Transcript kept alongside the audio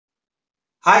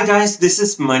Hi guys, this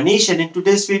is Manish and in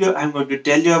today's video I'm going to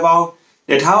tell you about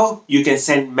that how you can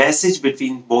send message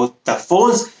between both the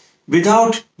phones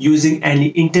without using any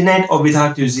internet or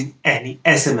without using any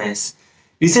SMS.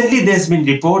 Recently there's been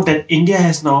report that India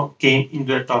has now came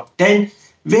into the top 10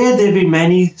 where there will be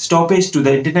many stoppage to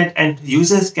the internet and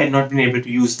users cannot be able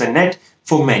to use the net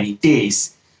for many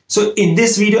days. So in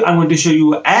this video I'm going to show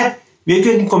you an app where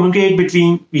you can communicate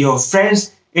between your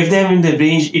friends if they are in the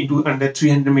range into under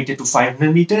 300 meters to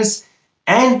 500 meters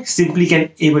and simply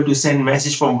can able to send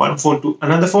message from one phone to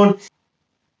another phone.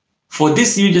 For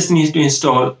this you just need to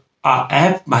install our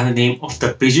app by the name of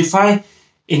the Bridgefy.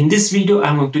 In this video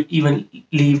I'm going to even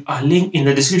leave a link in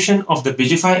the description of the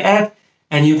Bridgefy app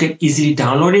and you can easily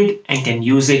download it and can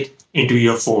use it into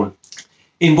your phone.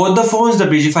 In both the phones the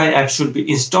Bridgefy app should be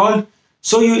installed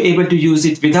so you're able to use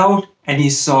it without any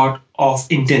sort of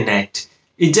internet.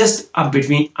 It's just a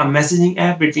messaging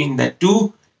app between the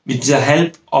two with the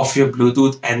help of your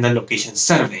Bluetooth and the location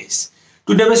service.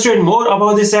 To demonstrate more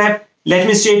about this app, let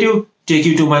me take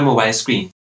you to my mobile screen.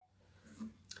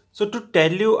 So to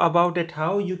tell you about it,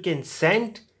 how you can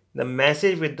send the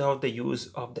message without the use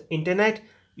of the internet,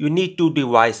 you need two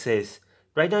devices.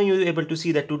 Right now you're able to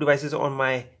see the two devices on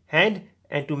my hand,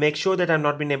 and to make sure that I'm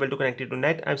not being able to connect it to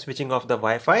net, I'm switching off the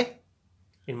Wi-Fi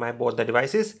in my both the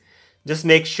devices. Just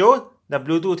make sure the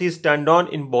Bluetooth is turned on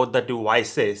in both the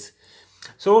devices.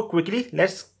 So quickly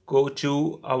let's go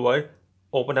to our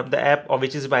open up the app, or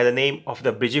which is by the name of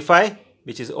the Bridgefy,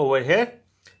 which is over here.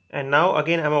 And now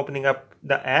again I'm opening up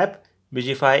the app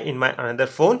Bridgefy in my another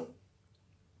phone.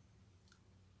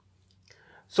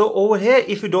 So over here,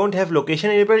 if you don't have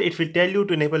location enabled, it will tell you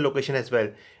to enable location as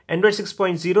well. Android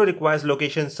 6.0 requires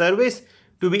location service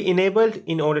to be enabled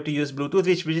in order to use Bluetooth,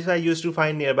 which Bridgefy used to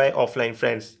find nearby offline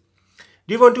friends.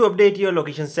 Do you want to update your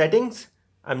location settings?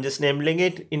 I'm just enabling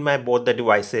it in my both the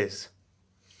devices.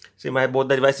 So in my both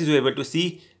the devices, you're able to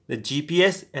see the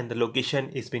GPS and the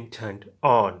location is being turned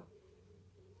on.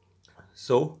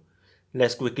 So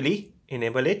let's quickly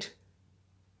enable it.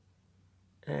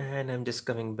 And I'm just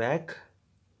coming back.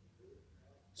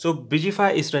 So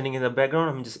Bridgefy is running in the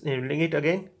background. I'm just enabling it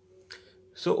again.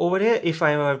 So over here, if I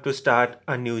have to start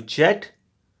a new chat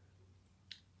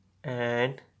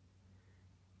and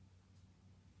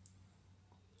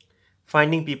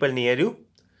finding people near you.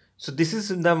 So this is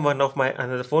the one of my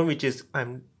another phone, which is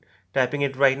I'm typing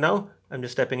it right now. I'm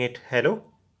just typing it, hello,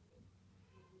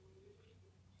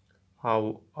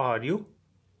 how are you?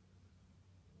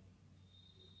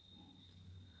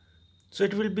 So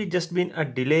it will be just been a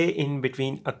delay in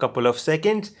between a couple of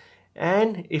seconds.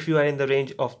 And if you are in the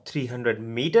range of 300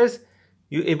 meters,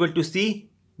 you're able to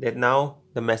see that now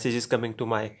the message is coming to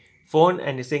my phone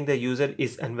and is saying the user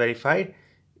is unverified.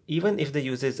 Even if the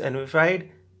user is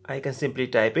unverified, I can simply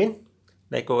type in,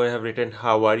 like over I have written,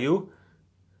 how are you?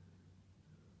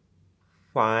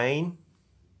 Fine.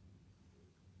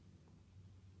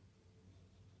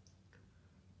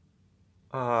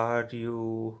 Are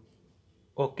you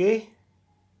okay?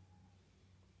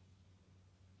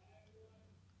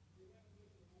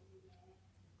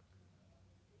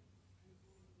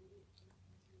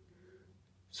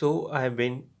 So I have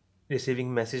been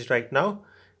receiving message right now.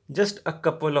 Just a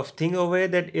couple of things over here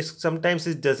that is sometimes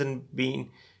it doesn't been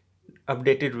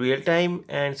updated real time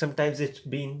and sometimes it's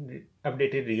been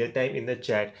updated real time in the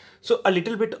chat. So a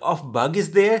little bit of bug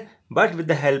is there, but with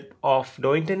the help of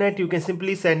no internet you can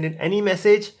simply send in any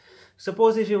message.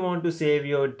 Suppose if you want to save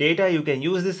your data, you can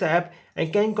use this app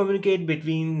and can communicate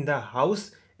between the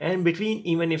house and between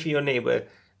even if your neighbor.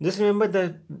 Just remember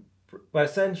the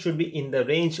person should be in the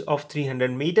range of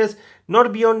 300 meters,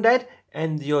 not beyond that,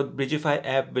 and your Bridgefy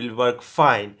app will work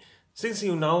fine. Since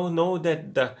you now know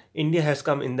that the India has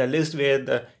come in the list where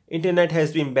the internet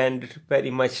has been banned very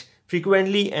much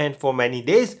frequently and for many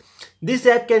days, this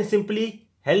app can simply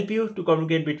help you to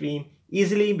communicate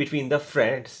easily between the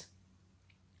friends.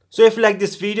 So if you like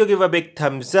this video, give a big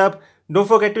thumbs up. Don't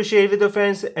forget to share it with your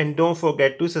friends and don't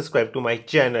forget to subscribe to my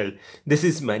channel. This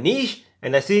is Manish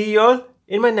and I see you all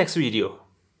in my next video.